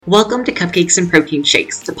Welcome to Cupcakes and Protein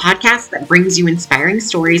Shakes, the podcast that brings you inspiring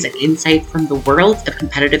stories and insight from the world of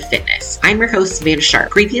competitive fitness. I'm your host, Savannah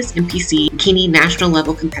Sharp, previous NPC bikini national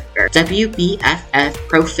level competitor, WBFF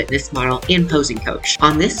pro fitness model, and posing coach.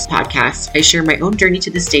 On this podcast, I share my own journey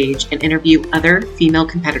to the stage and interview other female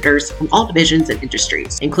competitors from all divisions and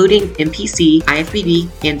industries, including NPC, IFBB,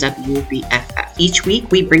 and WBFF. Each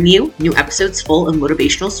week, we bring you new episodes full of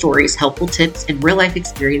motivational stories, helpful tips, and real-life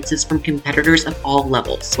experiences from competitors of all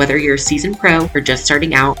levels. Whether you're a seasoned pro or just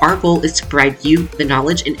starting out, our goal is to provide you the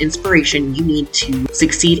knowledge and inspiration you need to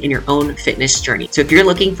succeed in your own fitness journey. So if you're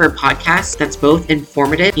looking for a podcast that's both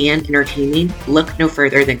informative and entertaining, look no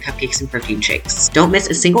further than Cupcakes and Protein Shakes. Don't miss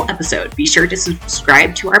a single episode. Be sure to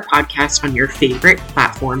subscribe to our podcast on your favorite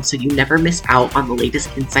platform so you never miss out on the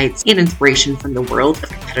latest insights and inspiration from the world of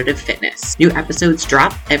competitive fitness. New episodes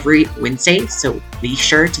drop every Wednesday, so be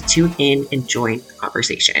sure to tune in and join the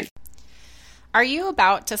conversation. Are you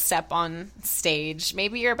about to step on stage?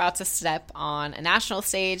 Maybe you're about to step on a national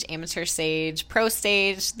stage, amateur stage, pro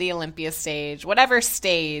stage, the Olympia stage, whatever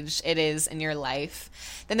stage it is in your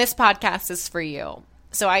life, then this podcast is for you.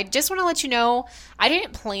 So I just want to let you know, I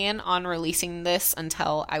didn't plan on releasing this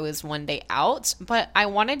until I was one day out, but I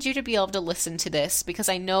wanted you to be able to listen to this because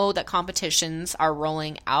I know that competitions are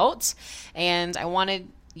rolling out and I wanted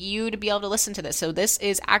you to be able to listen to this. So this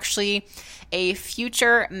is actually a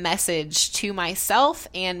future message to myself,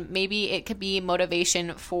 and maybe it could be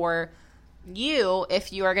motivation for you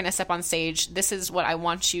if you are going to step on stage. This is what I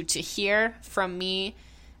want you to hear from me,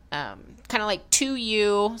 kind of like to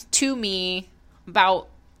you, to me, about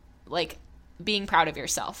like being proud of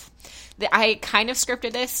yourself. I kind of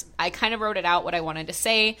scripted this. I kind of wrote it out what I wanted to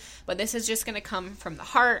say, but this is just going to come from the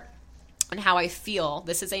heart and how I feel.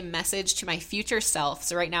 This is a message to my future self.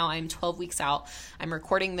 So right now I'm 12 weeks out. I'm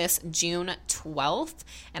recording this June 12th,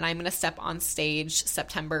 and I'm going to step on stage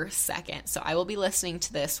September 2nd. So I will be listening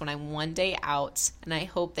to this when I'm one day out, and I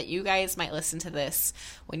hope that you guys might listen to this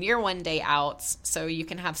when you're one day out so you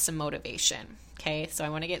can have some motivation. Okay, so I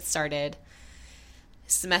want to get started.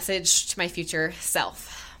 It's a message to my future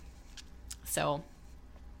self. So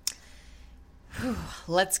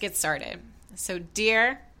let's get started. So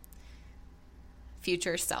dear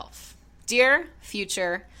future self. Dear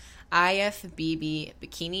future IFBB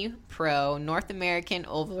Bikini Pro North American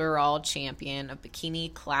Overall Champion of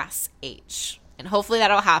Bikini Class H. And hopefully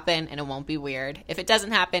that'll happen and it won't be weird. If it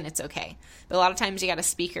doesn't happen, it's okay. But a lot of times you got to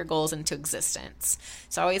speak your goals into existence.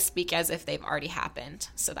 So I always speak as if they've already happened.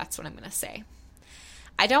 So that's what I'm going to say.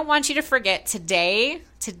 I don't want you to forget today,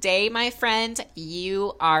 my friend,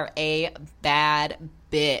 you are a bad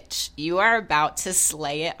bitch. You are about to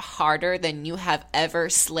slay it harder than you have ever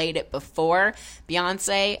slayed it before.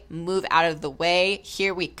 Beyonce, move out of the way.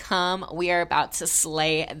 Here we come. We are about to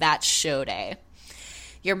slay that show day.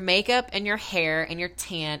 Your makeup and your hair and your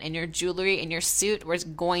tan and your jewelry and your suit was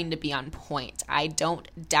going to be on point. I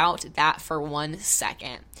don't doubt that for 1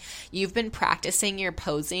 second. You've been practicing your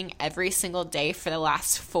posing every single day for the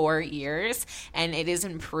last 4 years, and it has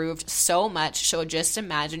improved so much. So just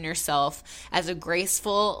imagine yourself as a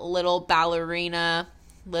graceful little ballerina,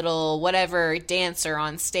 little whatever dancer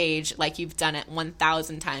on stage like you've done it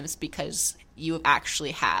 1,000 times because you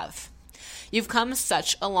actually have. You've come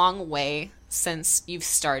such a long way since you've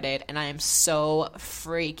started, and I am so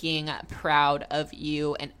freaking proud of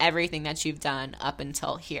you and everything that you've done up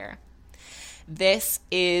until here. This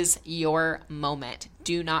is your moment.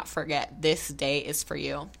 Do not forget, this day is for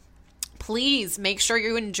you. Please make sure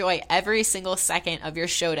you enjoy every single second of your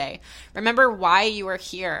show day. Remember why you are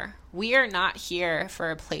here. We are not here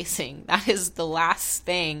for a placing. That is the last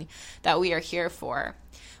thing that we are here for.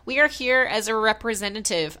 We are here as a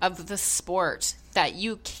representative of the sport, that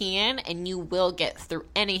you can and you will get through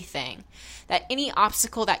anything. That any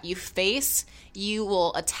obstacle that you face, you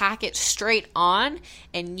will attack it straight on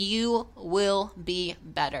and you will be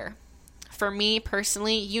better. For me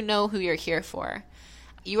personally, you know who you're here for.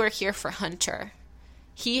 You are here for Hunter.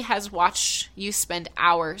 He has watched you spend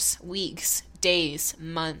hours, weeks, days,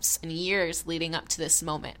 months, and years leading up to this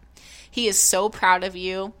moment. He is so proud of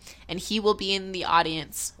you, and he will be in the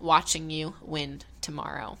audience watching you win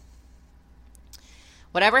tomorrow.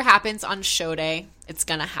 Whatever happens on show day, it's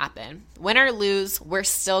going to happen. Win or lose, we're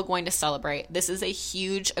still going to celebrate. This is a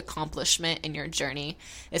huge accomplishment in your journey.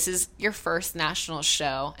 This is your first national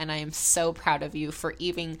show, and I am so proud of you for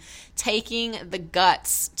even taking the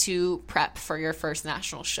guts to prep for your first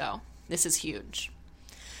national show. This is huge.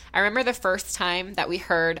 I remember the first time that we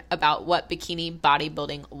heard about what bikini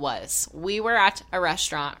bodybuilding was. We were at a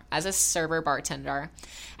restaurant as a server bartender,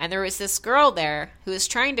 and there was this girl there who was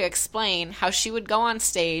trying to explain how she would go on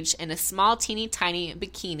stage in a small, teeny tiny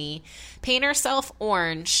bikini, paint herself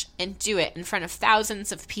orange, and do it in front of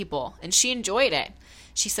thousands of people, and she enjoyed it.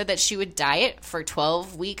 She said that she would diet for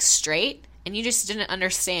 12 weeks straight, and you just didn't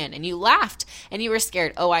understand, and you laughed, and you were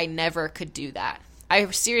scared. Oh, I never could do that. I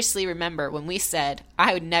seriously remember when we said,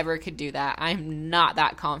 I would never could do that. I'm not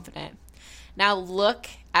that confident. Now look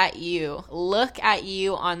at you. Look at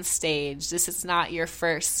you on stage. This is not your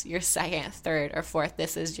first, your second, third, or fourth.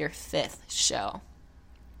 This is your fifth show.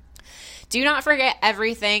 Do not forget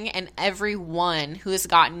everything and everyone who has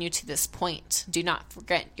gotten you to this point. Do not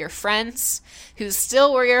forget your friends who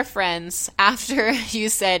still were your friends after you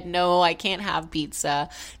said, no, I can't have pizza.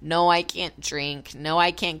 No, I can't drink. No,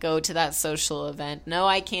 I can't go to that social event. No,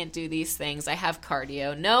 I can't do these things. I have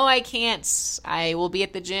cardio. No, I can't. I will be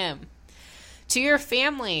at the gym. To your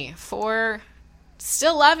family for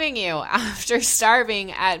still loving you after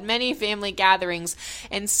starving at many family gatherings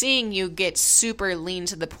and seeing you get super lean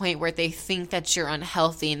to the point where they think that you're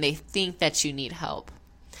unhealthy and they think that you need help.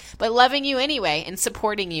 But loving you anyway and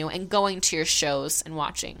supporting you and going to your shows and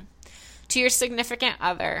watching. To your significant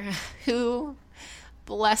other who,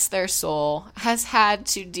 bless their soul, has had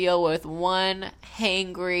to deal with one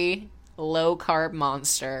hangry, low-carb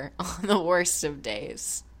monster on the worst of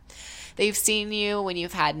days. They've seen you when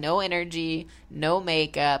you've had no energy, no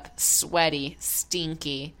makeup, sweaty,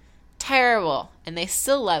 stinky, terrible, and they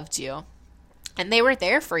still loved you. And they were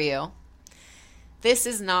there for you. This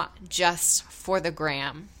is not just for the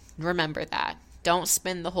gram. Remember that. Don't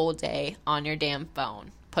spend the whole day on your damn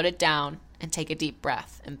phone. Put it down and take a deep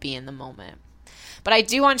breath and be in the moment. But I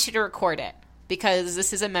do want you to record it because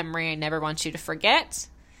this is a memory I never want you to forget.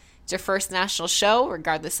 It's your first national show.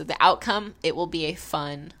 Regardless of the outcome, it will be a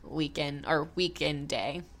fun weekend or weekend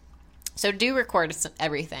day. So do record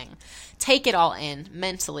everything. Take it all in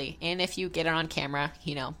mentally. And if you get it on camera,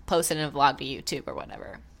 post it in a vlog to YouTube or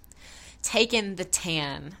whatever. Take in the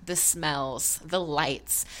tan, the smells, the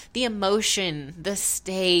lights, the emotion, the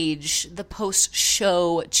stage, the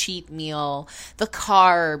post-show cheat meal, the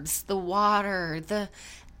carbs, the water,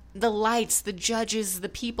 the lights, the judges, the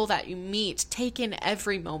people that you meet. Take in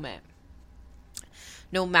every moment.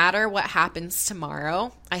 No matter what happens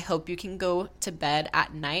tomorrow, I hope you can go to bed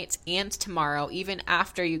at night and tomorrow, even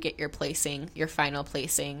after you get your placing, your final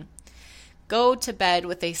placing. Go to bed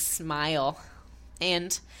with a smile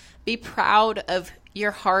and be proud of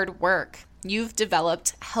your hard work. You've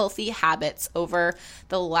developed healthy habits over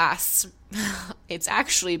the last, it's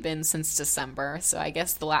actually been since December, so I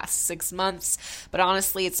guess the last 6 months, but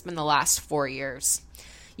honestly, it's been the last 4 years.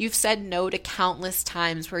 You've said no to countless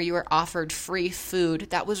times where you were offered free food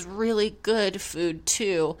that was really good food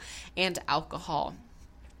too, and alcohol.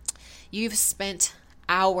 You've spent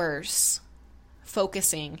hours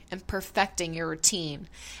focusing and perfecting your routine,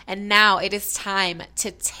 and now it is time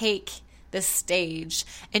to take the stage.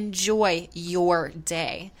 Enjoy your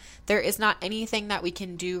day. There is not anything that we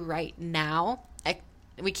can do right now.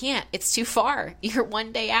 We can't. It's too far. You're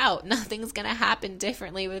one day out. Nothing's going to happen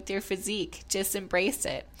differently with your physique. Just embrace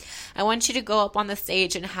it. I want you to go up on the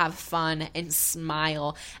stage and have fun and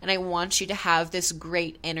smile. And I want you to have this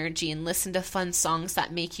great energy and listen to fun songs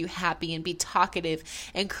that make you happy and be talkative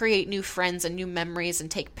and create new friends and new memories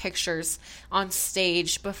and take pictures on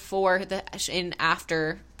stage before and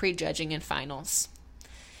after prejudging and finals.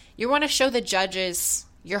 You want to show the judges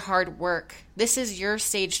your hard work. This is your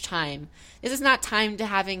stage time. This is not time to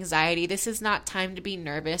have anxiety. This is not time to be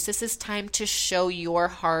nervous. This is time to show your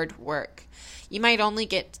hard work. You might only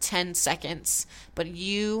get 10 seconds, but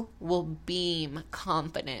you will beam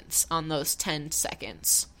confidence on those 10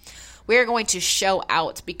 seconds. We are going to show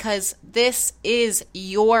out because this is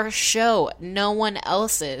your show, no one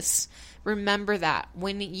else's. Remember that.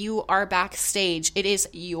 When you are backstage, it is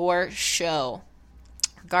your show,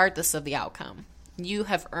 regardless of the outcome. You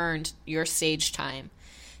have earned your stage time.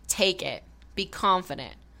 Take it. Be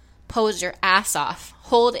confident. Pose your ass off.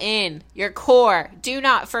 Hold in your core. Do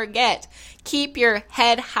not forget. Keep your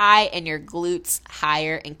head high and your glutes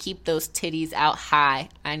higher and keep those titties out high.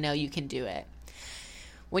 I know you can do it.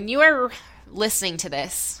 When you are listening to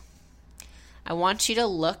this, I want you to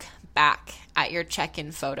look back at your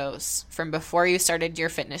check-in photos from before you started your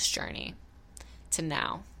fitness journey to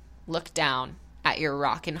now. Look down at your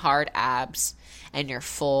rockin' hard abs and your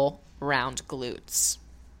full round glutes.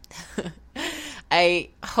 I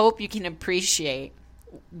hope you can appreciate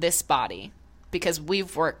this body because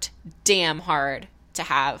we've worked damn hard to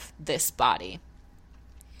have this body.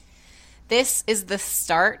 This is the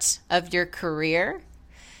start of your career.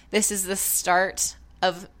 This is the start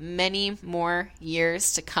of many more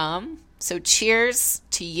years to come. So cheers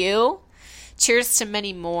to you. Cheers to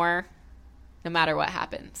many more, no matter what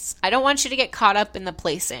happens. I don't want you to get caught up in the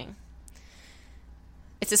placing.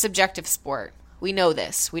 It's a subjective sport. We know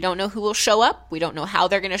this. We don't know who will show up. We don't know how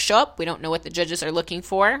they're going to show up. We don't know what the judges are looking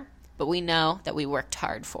for, but we know that we worked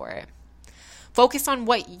hard for it. Focus on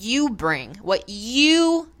what you bring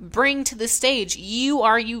to the stage. You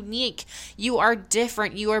are unique. You are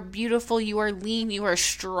different. You are beautiful. You are lean. You are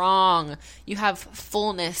strong. You have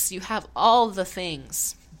fullness. You have all the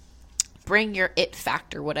things. Bring your it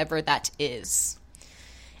factor, whatever that is.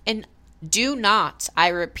 And do not, I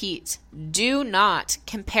repeat, do not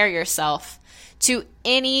compare yourself to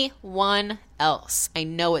anyone else. I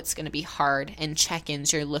know it's going to be hard. In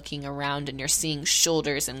check-ins, you're looking around and you're seeing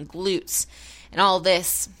shoulders and glutes and all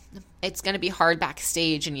this. It's going to be hard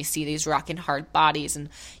backstage, and you see these rocking hard bodies, and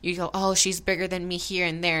you go, oh, she's bigger than me here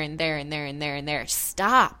and there and there and there and there and there.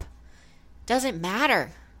 Stop. Doesn't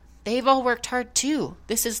matter. They've all worked hard too.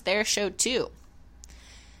 This is their show too.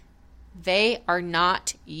 They are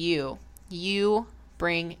not you. You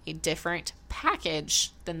bring a different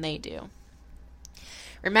package than they do.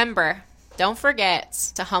 Remember, don't forget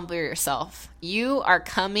to humble yourself. You are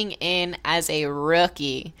coming in as a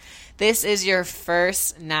rookie. This is your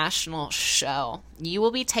first national show. You will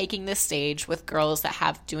be taking the stage with girls that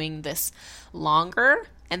have doing this longer,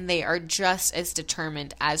 and they are just as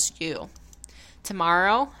determined as you.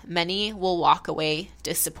 Tomorrow, many will walk away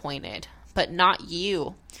disappointed, but not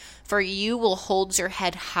you. For you will hold your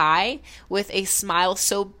head high with a smile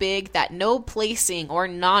so big that no placing or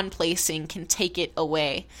non-placing can take it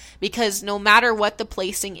away. Because no matter what the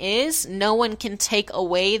placing is, no one can take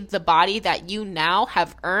away the body that you now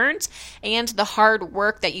have earned and the hard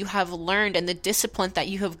work that you have learned and the discipline that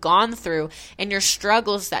you have gone through and your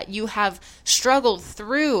struggles that you have struggled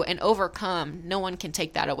through and overcome. No one can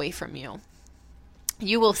take that away from you.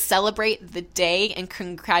 You will celebrate the day and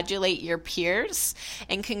congratulate your peers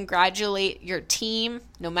and congratulate your team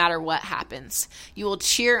no matter what happens. You will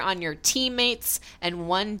cheer on your teammates, and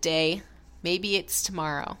one day, maybe it's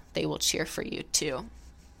tomorrow, they will cheer for you too.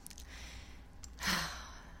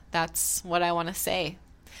 That's what I want to say.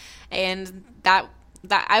 And that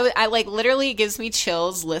I like literally gives me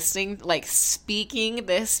chills listening, like speaking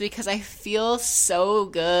this, because I feel so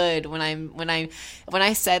good when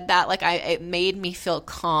I said that. Like it made me feel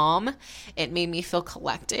calm. It made me feel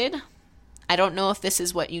collected. I don't know if this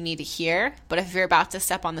is what you need to hear, but if you're about to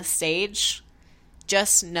step on the stage,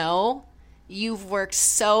 just know you've worked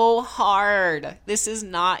so hard. This is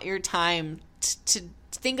not your time to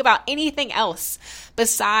think about anything else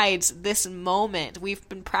besides this moment. We've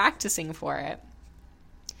been practicing for it.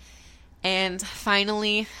 And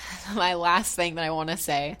finally, my last thing that I want to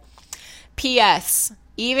say. P.S.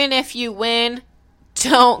 Even if you win,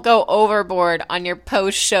 don't go overboard on your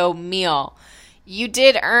post-show meal. You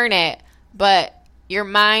did earn it, but your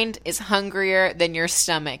mind is hungrier than your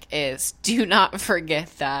stomach is. Do not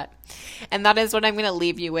forget that. And that is what I'm going to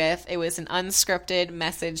leave you with. It was an unscripted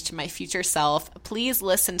message to my future self. Please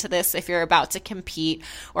listen to this if you're about to compete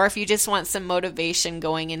or if you just want some motivation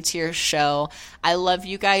going into your show. I love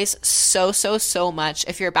you guys so, so, so much.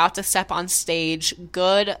 If you're about to step on stage,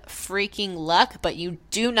 good freaking luck, but you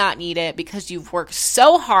do not need it because you've worked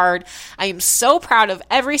so hard. I am so proud of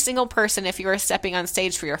every single person if you are stepping on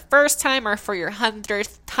stage for your first time or for your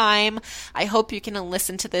 100th time. I hope you can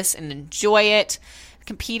listen to this and enjoy it.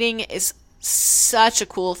 Competing is such a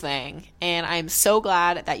cool thing, and I'm so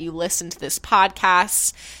glad that you listened to this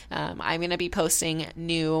podcast. I'm going to be posting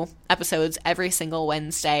new episodes every single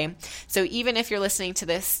Wednesday. So even if you're listening to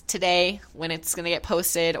this today when it's going to get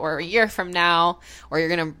posted, or a year from now, or you're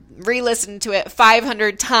going to re-listen to it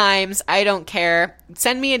 500 times, I don't care.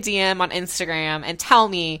 Send me a DM on Instagram and tell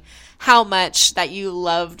me how much that you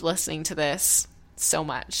loved listening to this so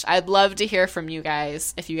much. I'd love to hear from you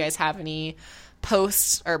guys if you guys have any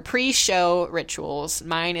post or pre-show rituals.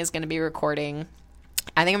 Mine is going to be recording.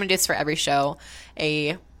 I think I'm going to do this for every show,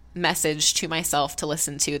 a message to myself to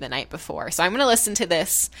listen to the night before. So I'm going to listen to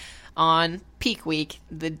this on peak week,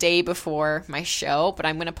 the day before my show, but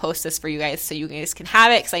I'm going to post this for you guys so you guys can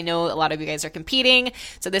have it because I know a lot of you guys are competing.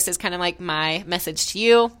 So this is kind of like my message to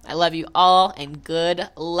you. I love you all and good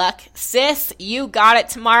luck, sis. You got it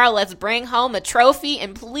tomorrow. Let's bring home the trophy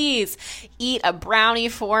and please eat a brownie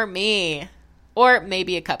for me. Or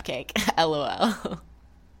maybe a cupcake. LOL.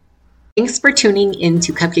 Thanks for tuning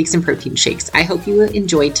into Cupcakes and Protein Shakes. I hope you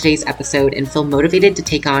enjoyed today's episode and feel motivated to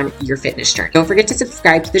take on your fitness journey. Don't forget to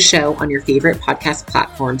subscribe to the show on your favorite podcast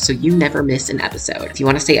platform so you never miss an episode. If you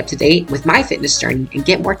want to stay up to date with my fitness journey and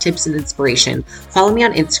get more tips and inspiration, follow me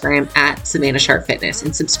on Instagram at Savannah Sharp Fitness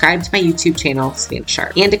and subscribe to my YouTube channel, Savannah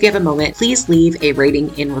Sharp. And if you have a moment, please leave a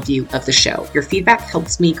rating and review of the show. Your feedback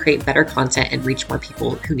helps me create better content and reach more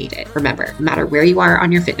people who need it. Remember, no matter where you are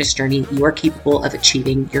on your fitness journey, you are capable of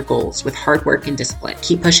achieving your goals with hard work and discipline.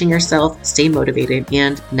 Keep pushing yourself, stay motivated,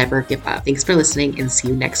 and never give up. Thanks for listening, and see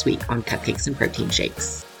you next week on Cupcakes and Protein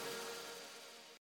Shakes.